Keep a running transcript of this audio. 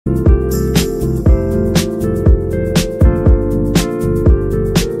Hi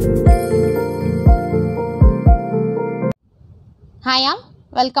all,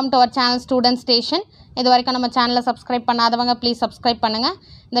 welcome to our channel Student Station. இது வரைக்கும் நம்ம சேனலை சப்ஸ்கிரைப் பண்ணாதவங்க ப்ளீஸ் சப்ஸ்கிரைப் பண்ணுங்க.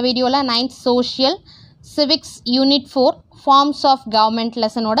 இந்த வீடியோவில் 9th Social Civics Unit 4 Forms of Government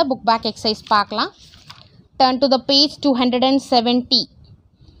லெசனோட book back exercise பார்க்கலாம். Turn to the page 270.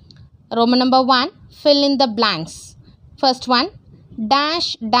 Roman number 1, fill in the blanks. First one, dash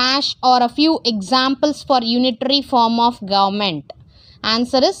dash or a few examples for unitary form of government.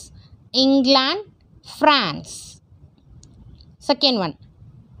 Answer is England, France. Second one,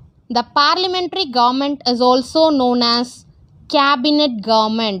 the parliamentary government is also known as cabinet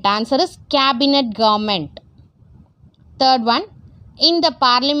government. Answer is cabinet government. Third one, in the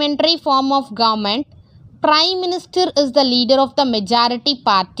parliamentary form of government, prime minister is the leader of the majority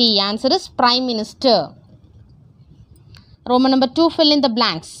party. Answer is prime minister. Roman number 2, fill in the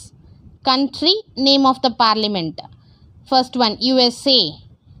blanks. Country, name of the parliament. First one, USA,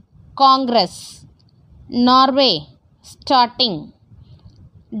 Congress, Norway, starting,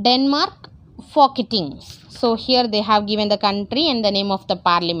 Denmark, forfeiting. So here they have given the country and the name of the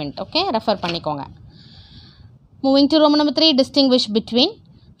parliament. Okay, refer பண்ணிக்கோங்க. Moving to Roman number 3, distinguish between.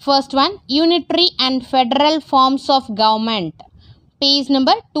 First one, unitary and federal forms of government. Page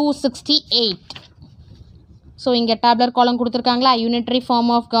number 268. So இங்க tabular column கொடுத்திருக்காங்களா, unitary form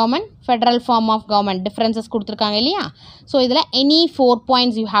of government, federal form of government, differences கொடுத்திருக்காங்க இல்லையா. So இதில் any 4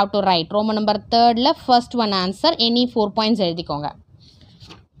 points you have to write. Roman number 3ல first one answer, any 4 points எழுதிக்கோங்க.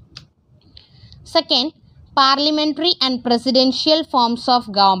 Second, parliamentary and presidential forms of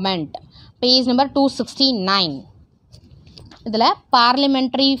government. Page number 269. இதில்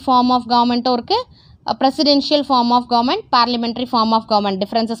parliamentary form of government இருக்கு, presidential form of government, parliamentary form of government,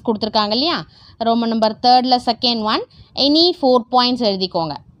 differences கொடுத்திருக்காங்க இல்லையா. Roman number 3ல second one, any 4 points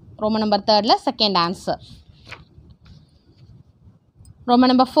எழுதிக்கோங்க. Roman number 3ல second answer. Roman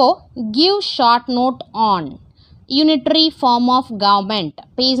number 4, give short note on unitary form of government.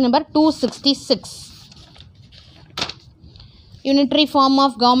 Page number 266. Unitary form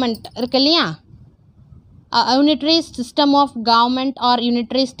of government இருக்கு இல்லையா. Unitary system of government or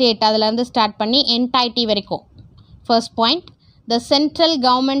unitary state அதிலிருந்து start பண்ணி entity வரைக்கும். First point, the central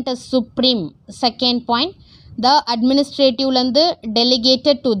government is supreme. Second point, the administrative இருந்து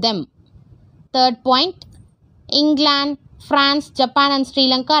delegated to them. Third point, England, France, Japan and Sri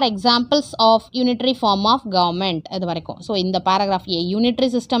Lanka are examples of unitary form of government. இது வரைக்கும். So இந்த paragraph unitary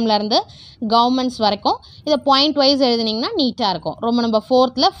systemல இருந்து governments வரைக்கும் இதை point wise எழுதினீங்கன்னா நீட்டாக இருக்கும். Roman number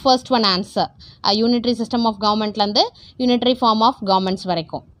 4ல first one answer, unitary system of governmentல இருந்து unitary form of governments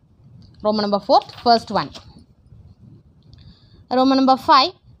வரைக்கும். Roman number 4, first one. Roman number 5,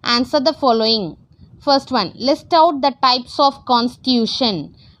 answer the following. First one, list out the types of constitution.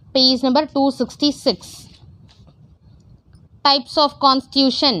 Page number 266. Types of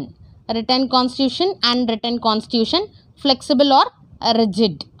constitution, written constitution, unwritten constitution, flexible or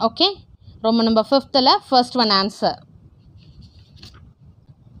rigid. Okay, Roman number 5th first one answer.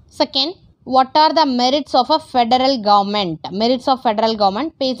 Second, what are the merits of a federal government? Merits of federal government,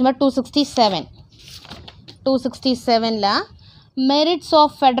 page number 267. 267 la merits of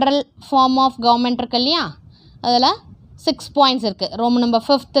federal form of government இருக்கு இல்லையா, அதில் 6 points இருக்கு. Roman number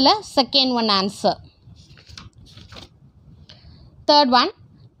 5th second one answer. Third one,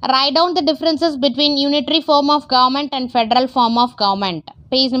 write down the differences between unitary form of government and federal form of government.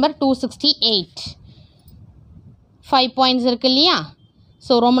 Page number 268. 5 points இருக்கு இல்லையா.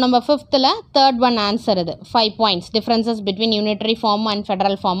 So Roman number 5th third one answer இது 5 points, differences between unitary form and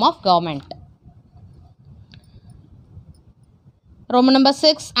federal form of government. Roman number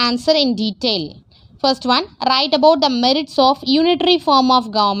 6, answer in detail. First one, write about the merits of unitary form of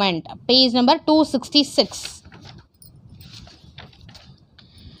government. Page number 266.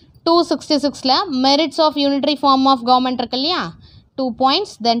 266 merits of unitary form of government இருக்கு இல்லையா, 2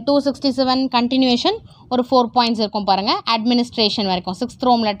 points. Then 267 continuation ஒரு 4 points இருக்கும் பாருங்க, administration வரைக்கும் 6th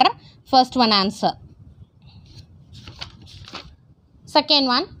Rome letter, first one answer. Second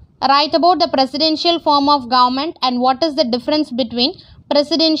one, write about the presidential form of government and what is the difference between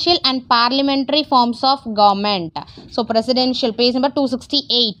presidential and parliamentary forms of government. So presidential, page number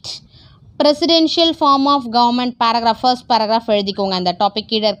 268. presidential form of government paragraph, first paragraph எழுதிக்கோங்க. அந்த topic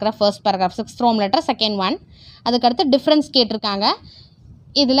கீழே இருக்கிற first paragraph, 6th Rome letter, second one. அதுக்கடுத்து difference கேட்டிருக்காங்க.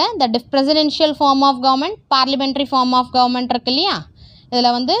 இதில் the presidential form of government, parliamentary form of government இருக்கு இல்லையா,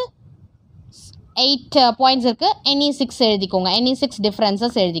 இதில் வந்து 8 points இருக்குது. any 6 எழுதிக்கோங்க, any 6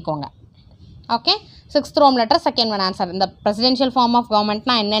 differences எழுதிக்கோங்க. Okay, 6th Rome letter second one answer. இந்த presidential form of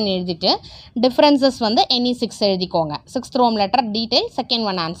governmentனா என்னன்னு எழுதிட்டு differences வந்து any 6 எழுதிக்கோங்க. 6th Rome letter detail second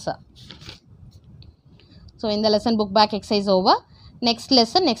one answer. So இந்த lesson book back exercise over. Next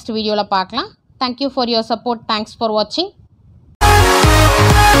lesson next videoல பார்க்கலாம். Thank you for your support. Thanks for watching.